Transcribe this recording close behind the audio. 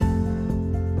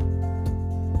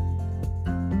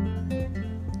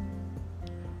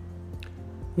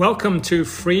Welcome to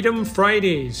Freedom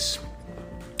Fridays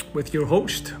with your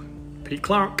host, Pete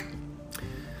Clark.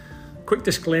 Quick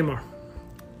disclaimer.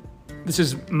 This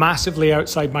is massively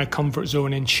outside my comfort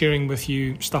zone in sharing with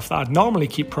you stuff that I'd normally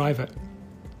keep private.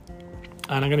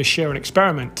 And I'm going to share an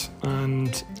experiment,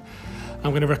 and I'm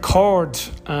going to record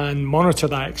and monitor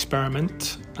that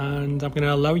experiment, and I'm going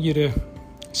to allow you to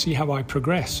see how I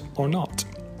progress or not.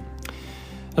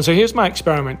 And so here's my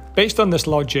experiment. Based on this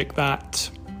logic that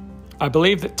I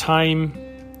believe that time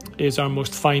is our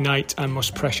most finite and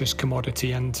most precious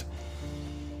commodity, and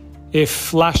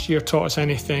if last year taught us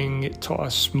anything, it taught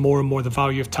us more and more the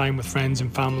value of time with friends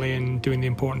and family and doing the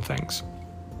important things.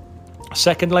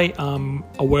 Secondly, I'm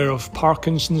aware of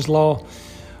Parkinson's law,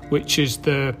 which is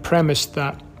the premise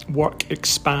that work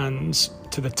expands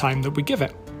to the time that we give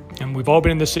it. And we've all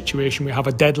been in this situation. We have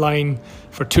a deadline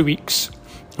for 2 weeks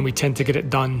and we tend to get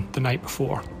it done the night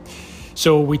before.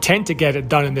 So we tend to get it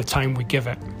done in the time we give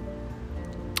it.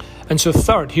 And so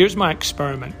third, here's my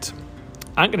experiment.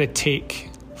 I'm going to take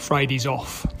Fridays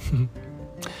off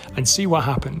and see what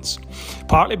happens.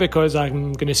 Partly because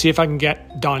I'm going to see if I can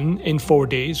get done in 4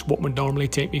 days what would normally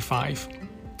take me 5.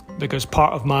 Because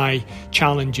part of my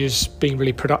challenge is being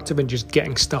really productive and just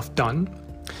getting stuff done.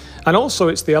 And also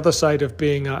it's the other side of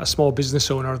being a small business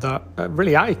owner that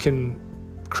really I can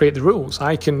create the rules.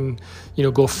 I can,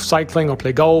 go cycling or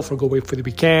play golf or go away for the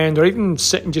weekend or even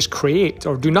sit and just create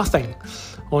or do nothing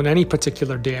on any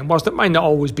particular day. And whilst it might not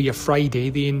always be a Friday,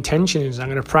 the intention is I'm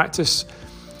going to practice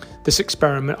this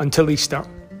experiment until Easter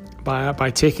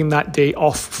by taking that day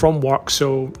off from work.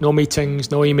 So no meetings,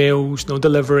 no emails, no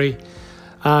delivery,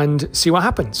 and see what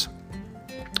happens.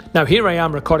 Now here I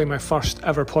am recording my first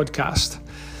ever podcast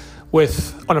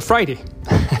on a Friday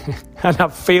and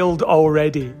I've failed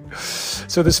already.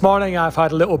 So this morning I've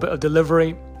had a little bit of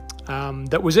delivery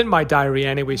that was in my diary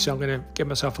anyway, so I'm going to give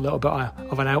myself a little bit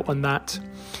of an out on that.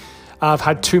 I've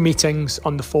had 2 meetings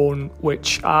on the phone,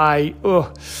 which I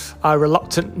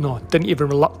didn't even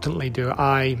reluctantly do.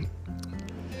 I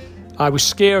was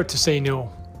scared to say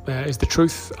no, is the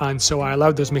truth, and so I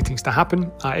allowed those meetings to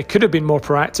happen. It could have been more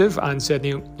proactive and said,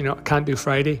 I can't do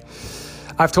Friday.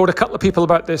 I've told a couple of people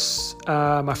about this,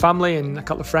 my family and a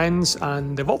couple of friends,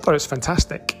 and they've all thought it's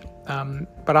fantastic.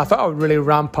 But I thought I would really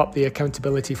ramp up the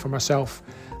accountability for myself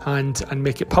and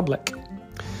make it public.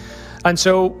 And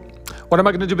so what am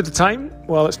I going to do with the time?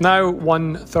 Well, it's now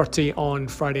 1:30 on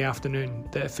Friday afternoon,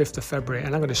 the 5th of February,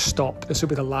 and I'm going to stop. This will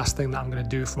be the last thing that I'm going to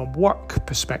do from a work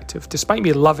perspective. Despite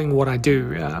me loving what I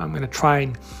do, I'm going to try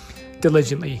and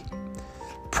diligently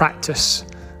practice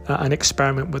an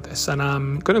experiment with this, and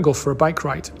I'm going to go for a bike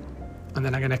ride, and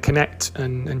then I'm going to connect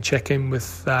and check in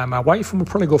with my wife, and we'll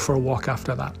probably go for a walk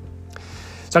after that.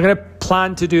 So I'm going to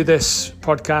plan to do this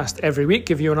podcast every week,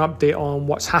 give you an update on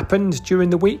what's happened during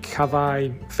the week. Have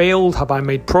I failed? Have I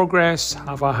made progress?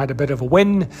 Have I had a bit of a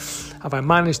win? Have I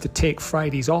managed to take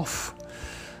Fridays off?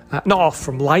 Not off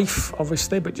from life,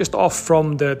 obviously, but just off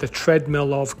from the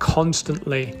treadmill of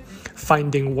constantly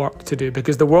finding work to do.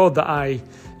 Because the world that I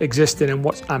exist in and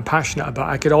what I'm passionate about,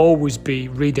 I could always be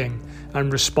reading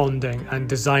and responding and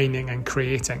designing and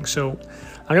creating. So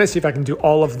I'm going to see if I can do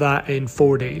all of that in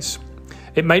 4 days.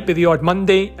 It might be the odd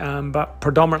Monday, but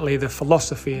predominantly the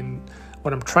philosophy and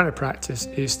what I'm trying to practice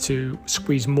is to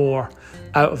squeeze more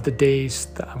out of the days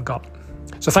that I've got.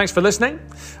 So thanks for listening.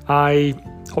 I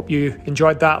hope you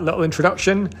enjoyed that little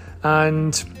introduction,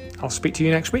 and I'll speak to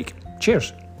you next week.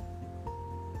 Cheers.